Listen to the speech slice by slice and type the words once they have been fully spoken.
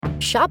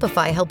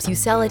Shopify helps you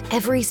sell at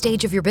every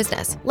stage of your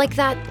business. Like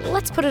that,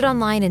 let's put it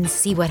online and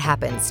see what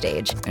happens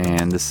stage.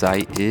 And the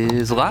site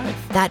is live.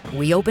 That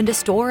we opened a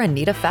store and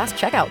need a fast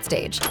checkout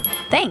stage.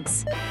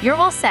 Thanks. You're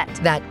all set.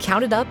 That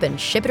count it up and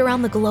ship it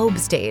around the globe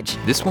stage.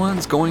 This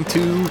one's going to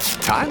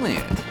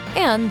Thailand.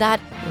 And that,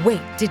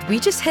 wait, did we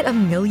just hit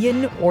 1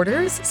 million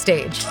orders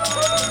stage?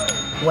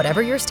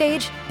 Whatever your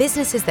stage,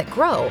 businesses that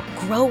grow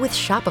with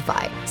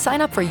Shopify.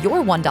 Sign up for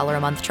your $1 a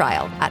month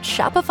trial at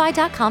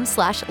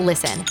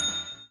shopify.com/listen.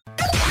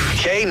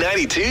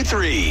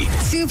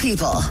 K92-3. Two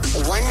people,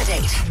 one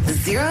date,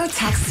 0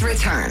 texts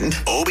returned.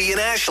 Obie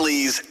and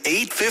Ashley's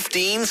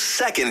 8:15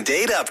 second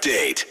date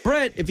update.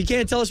 Brett, if you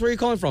can't tell us where you're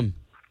calling from.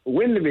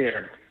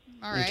 Windermere.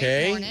 All right.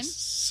 Okay. Morning.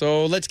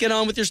 So let's get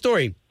on with your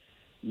story.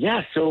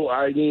 Yeah, so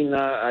I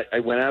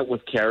went out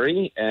with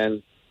Carrie,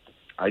 and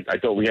I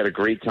thought we had a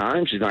great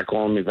time. She's not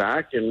calling me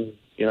back, and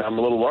I'm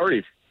a little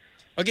worried.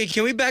 Okay,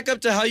 can we back up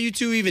to how you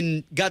two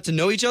even got to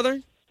know each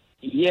other?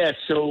 Yeah,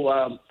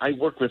 so I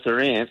work with her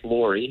aunt,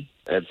 Lori,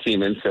 at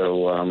Siemens.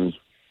 So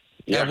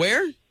Yeah,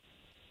 where?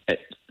 at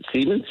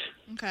Siemens,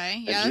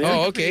 Okay. Yeah. Oh, that's like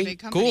a okay. pretty big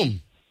company. Cool.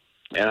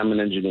 and I'm an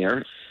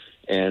engineer.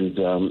 And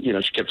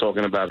she kept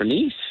talking about her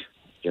niece.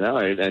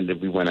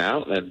 And we went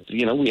out, and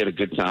we had a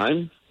good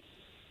time.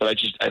 But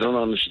I don't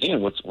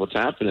understand what's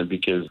happening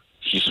because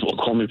she just won't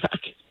call me back.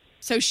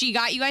 So she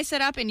got you guys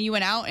set up and you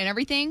went out and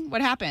everything?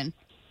 What happened?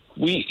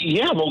 We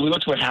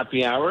went to a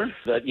happy hour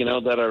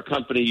that our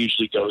company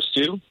usually goes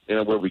to,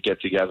 where we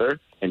get together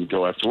and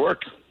go after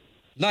work.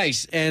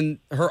 Nice. And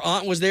her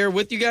aunt was there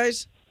with you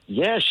guys?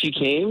 Yeah, she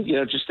came,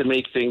 just to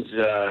make things,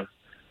 a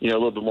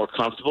little bit more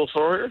comfortable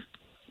for her.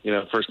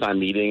 First time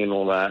meeting and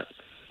all that.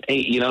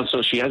 Hey,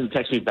 so she hasn't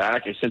texted me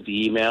back. I sent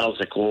the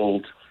emails. I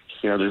called.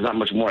 There's not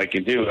much more I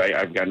can do.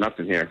 I've got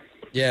nothing here.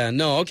 Yeah,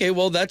 no. Okay,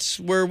 well, that's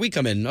where we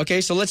come in.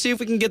 Okay, so let's see if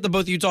we can get the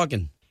both of you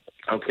talking.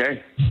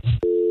 Okay.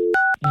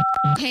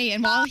 Hey,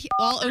 and while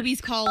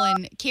Obie's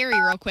calling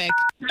Carrie real quick,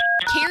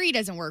 Carrie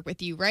doesn't work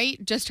with you,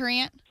 right? Just her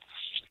aunt?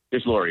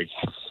 It's Lori.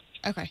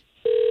 Okay.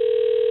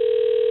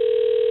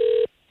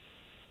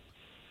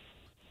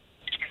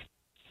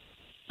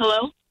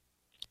 Hello?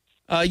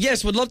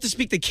 Yes, would love to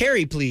speak to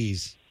Carrie,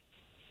 please.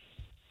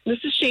 This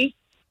is she.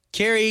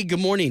 Carrie, good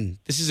morning.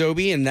 This is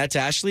Obie, and that's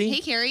Ashley. Hey,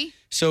 Carrie.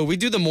 So we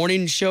do the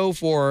morning show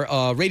for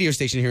a radio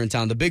station here in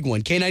town, the big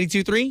one,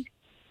 K92.3.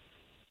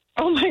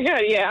 Oh, my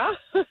God, yeah.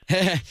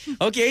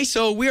 Okay,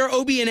 so we are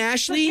Obie and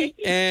Ashley,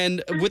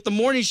 and with the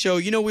morning show,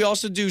 we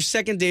also do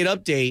second date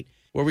update,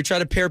 where we try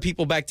to pair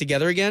people back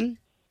together again.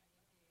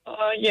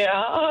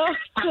 Yeah.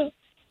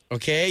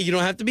 Okay, you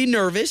don't have to be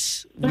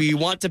nervous. We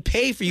want to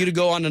pay for you to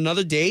go on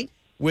another date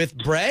with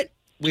Brett.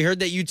 We heard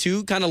that you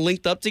two kind of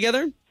linked up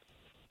together.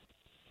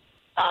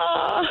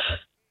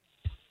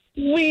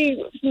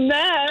 We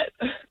met.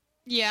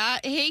 Yeah.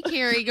 Hey,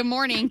 Carrie. Good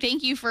morning.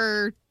 Thank you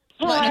for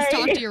letting us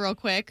talk to you real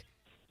quick.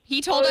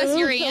 He told us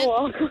your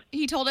aunt.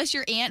 He told us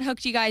your aunt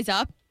hooked you guys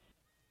up.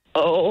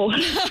 Oh.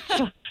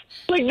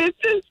 This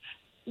is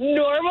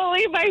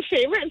normally my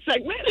favorite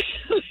segment.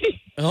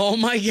 Oh,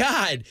 my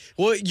God.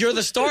 Well, you're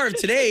the star of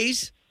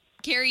today's.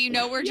 Carrie,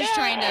 we're just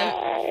trying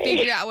to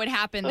figure out what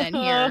happened then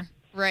here,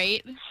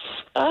 right?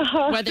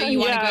 Whether you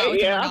want to go out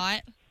with him or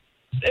not.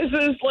 This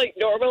is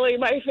normally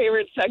my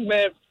favorite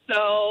segment.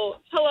 So,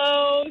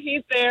 hello,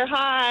 he's there.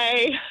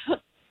 Hi.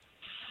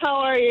 How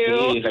are you?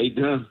 Hey, how you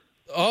doing?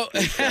 Oh,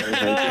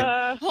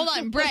 Hold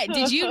on, Brett.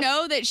 Did you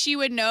know that she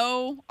would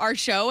know our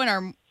show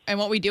and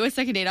what we do with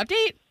Second Date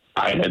Update?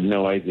 I had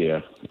no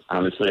idea.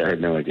 Honestly, I had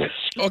no idea.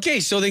 okay,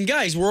 so then,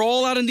 guys, we're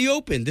all out in the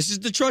open. This is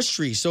the trust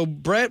tree. So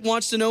Brett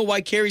wants to know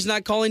why Carrie's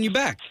not calling you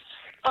back.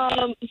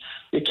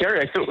 Hey,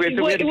 Carrie, I thought we had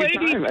a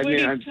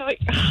good time.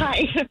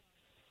 Hi.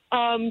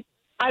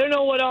 I don't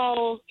know what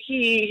all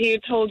he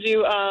told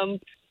you.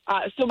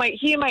 So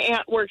he and my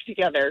aunt work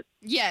together.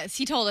 Yes,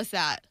 he told us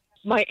that.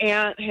 My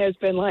aunt has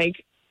been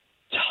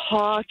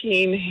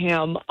talking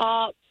him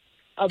up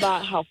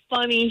about how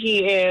funny he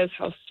is,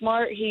 how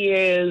smart he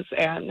is,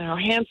 and how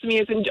handsome he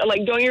is. And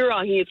don't get me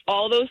wrong, he is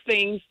all those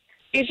things.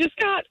 It just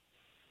got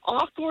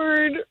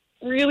awkward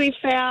really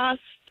fast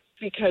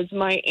because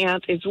my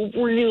aunt is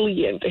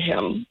really into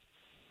him.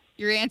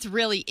 Your aunt's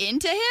really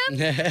into him?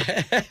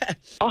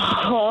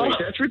 Wait,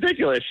 that's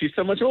ridiculous. She's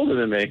so much older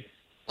than me.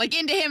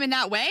 Into him in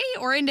that way,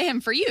 or into him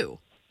for you?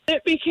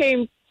 It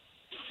became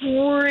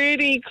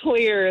pretty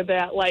clear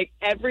that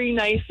every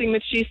nice thing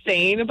that she's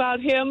saying about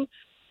him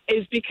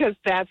is because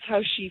that's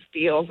how she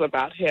feels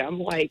about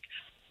him.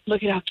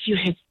 Look at how cute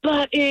his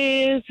butt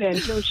is,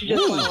 and don't you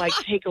just want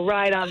to take a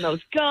ride on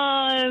those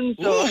guns?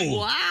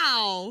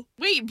 Wow.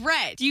 Wait,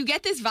 Brett, do you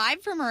get this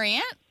vibe from her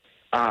aunt?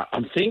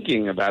 I'm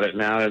thinking about it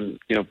now and,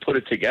 put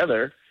it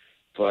together.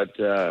 But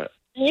that's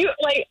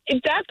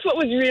what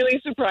was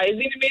really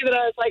surprising to me, that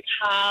I was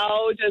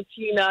how does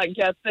he not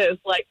get this?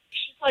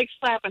 She's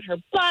slapping her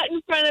butt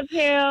in front of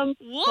him,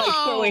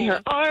 throwing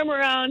her arm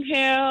around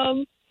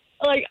him.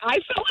 I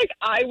felt like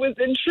I was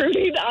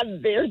intruding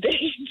on their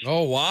date.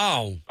 Oh,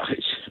 wow.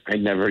 I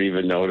never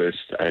even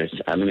noticed. I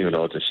don't even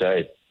know what to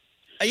say.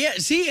 Yeah,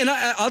 see, and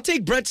I'll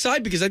take Brett's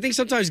side because I think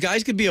sometimes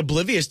guys could be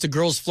oblivious to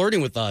girls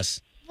flirting with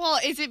us. Well,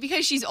 is it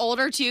because she's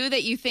older too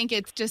that you think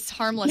it's just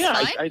harmless Yeah,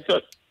 fun? I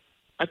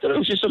thought it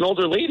was just an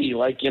older lady,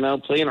 like,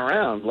 playing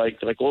around,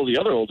 like all the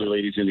other older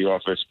ladies in the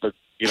office. But,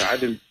 I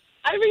didn't.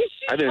 I mean,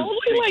 she's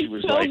only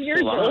like 12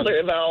 years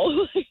older,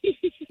 though.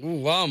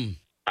 Ooh,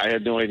 I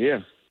had no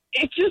idea.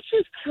 It just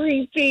was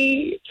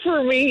creepy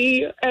for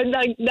me. And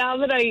like now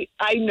that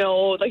I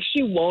know, like,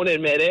 she won't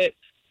admit it.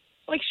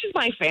 Like, she's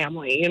my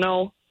family,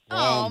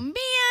 Oh, man.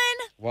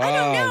 Wow. I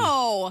don't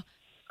know.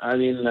 I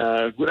mean,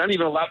 we're not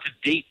even allowed to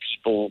date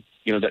people,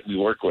 that we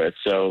work with.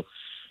 So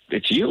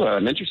it's you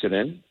I'm interested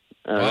in.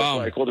 That's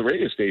why I called the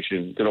radio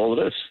station, did all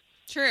of this.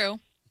 True.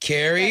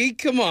 Carrie,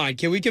 come on.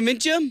 Can we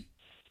convince you?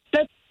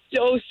 That's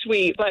so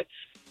sweet. But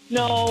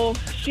no,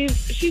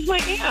 she's my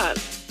aunt.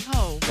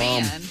 Oh,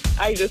 man.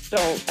 I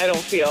don't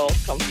feel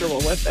comfortable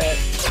with it.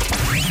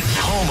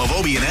 Home of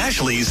Obie and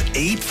Ashley's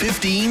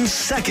 8:15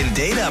 second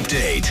date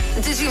update.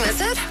 Did you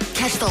miss it?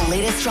 Catch the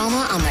latest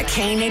drama on the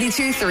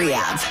K82-3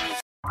 app.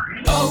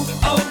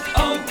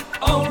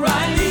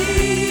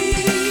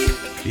 O'Reilly.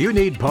 You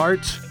need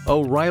parts?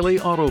 O'Reilly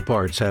Auto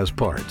Parts has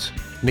parts.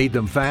 Need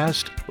them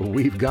fast?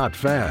 We've got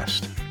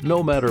fast.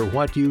 No matter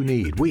what you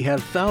need, we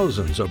have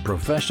thousands of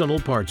professional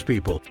parts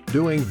people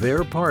doing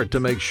their part to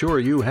make sure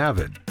you have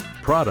it.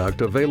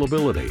 Product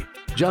availability.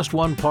 Just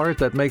one part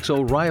that makes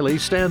O'Reilly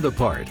stand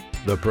apart.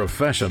 The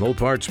professional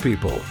parts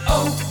people.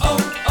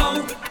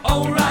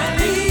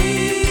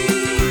 O'Reilly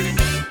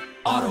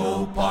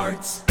Auto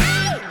Parts.